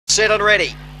Set and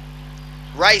ready.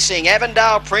 Racing,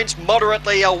 Avondale Prince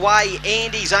moderately away.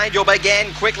 Andy's Angel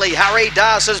began quickly. Harry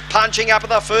Das is punching up at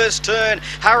the first turn.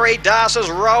 Harry Das is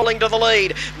rolling to the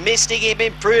lead. Mystic Imp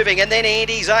improving, and then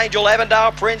Andy's Angel,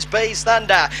 Avondale Prince, Bees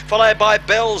Thunder, followed by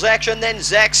Bell's Action, then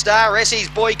Zack Star. Essie's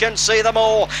Boy can see them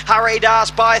all. Harry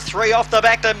Das by 3 off the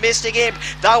back to Mystic Imp.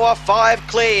 They were 5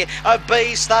 clear of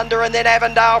Bees Thunder, and then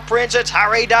Avondale Prince. It's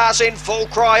Harry Das in full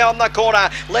cry on the corner,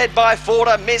 led by 4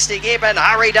 to Mystic Imp, and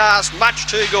Harry Das much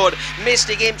too good. Mystic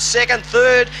Imp second,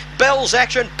 third, Bell's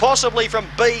Action possibly from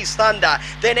Bees Thunder,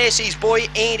 then Essie's Boy,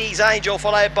 Andy's Angel,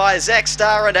 followed by Zack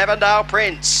Star and Avondale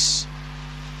Prince.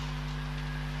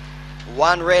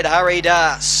 1 red Harry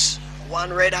Das,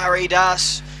 1 red Harry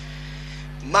Das,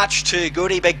 much too good.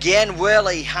 He began well,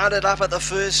 he hunted up at the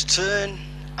first turn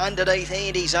underneath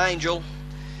Andy's Angel.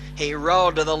 He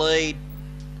rolled to the lead,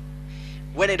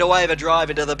 went into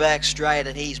overdrive into the back straight,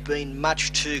 and he's been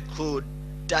much too good.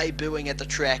 Debuting at the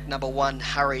track, number 1,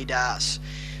 Harry Das.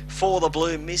 For the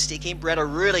blue, Mystic Imp ran a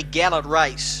really gallant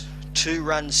race. 2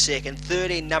 runs second.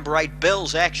 Third in number 8,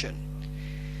 Bell's Action.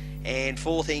 And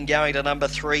fourth in going to number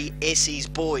 3, Essie's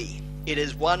Boy. It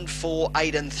is 1, 4,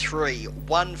 8 and 3.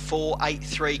 1, 4, 8,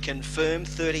 3 confirmed.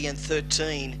 30 and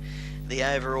 13 the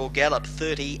overall gallop.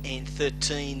 30 and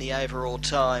 13 the overall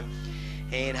time.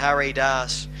 And Harry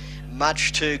Das,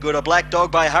 much too good. A black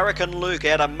dog by Hurricane Luke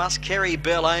out of Muskerry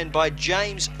Bell, owned by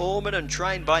James Orman and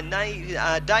trained by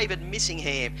David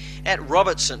Missingham at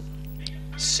Robertson.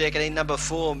 Second in number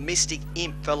 4, Mystic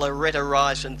Imp for Loretta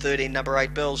Rice, and third in number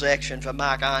 8, Bell's Action for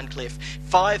Mark Arncliffe.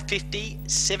 5:50,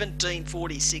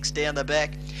 17:46 down the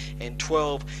back, and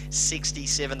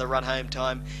 12:67 the run home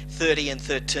time. 30 and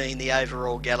 13 the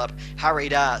overall gallop. Harry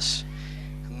Das,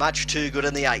 much too good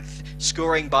in the 8th.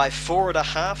 Scoring by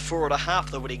 4.5,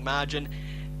 4.5 the winning margin.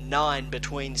 9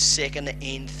 between second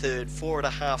and third.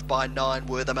 4.5 by 9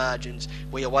 were the margins.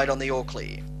 We await on the all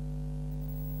clear.